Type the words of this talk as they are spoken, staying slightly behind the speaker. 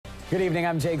Good evening,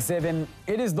 I'm Jake Zivin.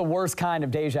 It is the worst kind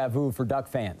of deja vu for Duck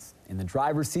fans. In the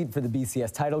driver's seat for the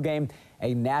BCS title game,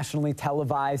 a nationally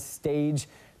televised stage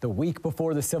the week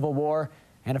before the Civil War,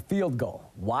 and a field goal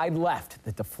wide left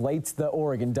that deflates the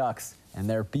Oregon Ducks and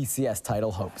their BCS title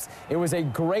hopes. It was a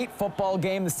great football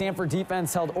game. The Stanford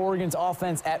defense held Oregon's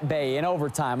offense at bay. In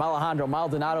overtime, Alejandro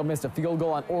Maldonado missed a field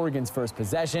goal on Oregon's first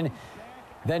possession.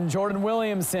 Then Jordan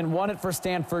Williamson won it for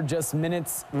Stanford just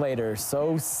minutes later.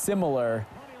 So similar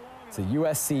to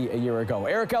USC a year ago.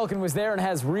 Eric Elkin was there and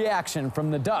has reaction from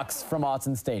the Ducks from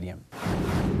Autzen Stadium.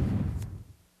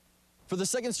 For the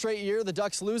second straight year, the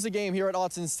Ducks lose a game here at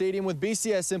Autzen Stadium with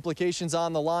BCS implications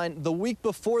on the line the week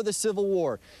before the Civil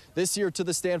War, this year to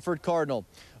the Stanford Cardinal.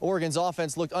 Oregon's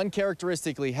offense looked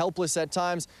uncharacteristically helpless at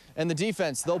times, and the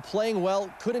defense, though playing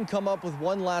well, couldn't come up with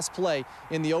one last play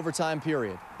in the overtime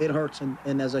period. It hurts,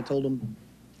 and as I told them,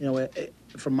 you know,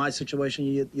 from my situation,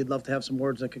 you'd love to have some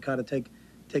words that could kind of take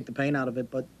the pain out of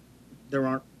it, but there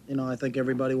aren't. You know, I think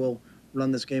everybody will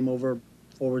run this game over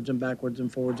forwards and backwards and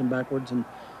forwards and backwards, and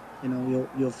you know,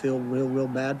 you'll feel real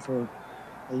bad for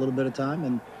a little bit of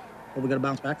time, but we got to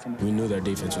bounce back from it. We knew their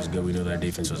defense was good. We knew their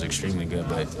defense was extremely good,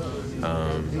 but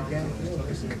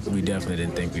we definitely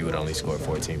didn't think we would only score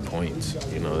 14 points.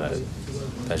 You know,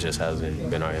 that just hasn't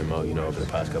been our MO, you know, over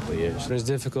the past couple of years. It's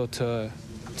difficult to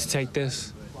take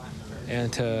this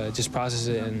and to just process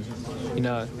it, and you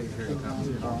know,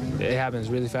 it happens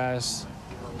really fast.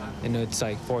 You know, it's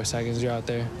like 4 seconds you're out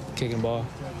there kicking the ball,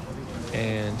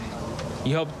 and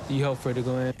you hope for it to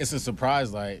go in. It's a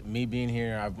surprise. Like, me being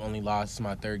here, I've only lost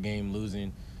my third game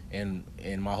losing, and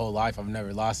in my whole life I've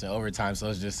never lost in overtime, so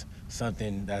it's just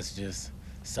something that's just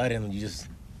sudden.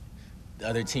 The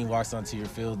other team walks onto your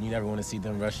field, you never want to see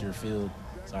them rush your field.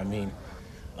 So I mean,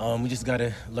 we just got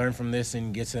to learn from this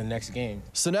and get to the next game.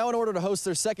 So now, in order to host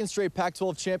their second straight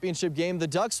Pac-12 championship game, the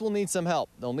Ducks will need some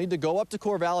help. They'll need to go up to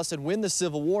Corvallis and win the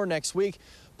Civil War next week,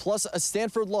 plus a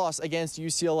Stanford loss against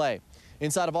UCLA.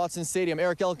 Inside of Autzen Stadium,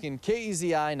 Eric Elkin,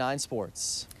 KEZI 9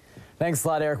 Sports. Thanks a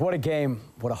lot, Eric. What a game.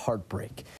 What a heartbreak.